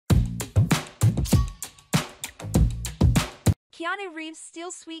Keanu Reeves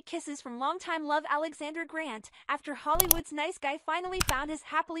steals sweet kisses from longtime love Alexandra Grant after Hollywood's nice guy finally found his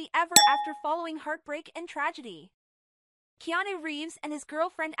happily ever after following heartbreak and tragedy. Keanu Reeves and his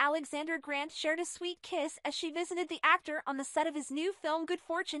girlfriend Alexandra Grant shared a sweet kiss as she visited the actor on the set of his new film Good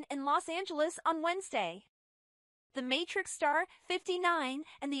Fortune in Los Angeles on Wednesday. The Matrix star, 59,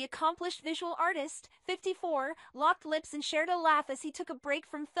 and the accomplished visual artist, 54, locked lips and shared a laugh as he took a break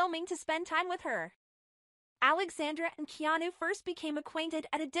from filming to spend time with her. Alexandra and Keanu first became acquainted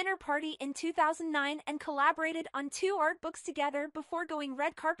at a dinner party in 2009 and collaborated on 2 art books together before going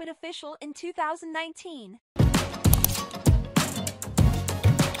red carpet official in 2019.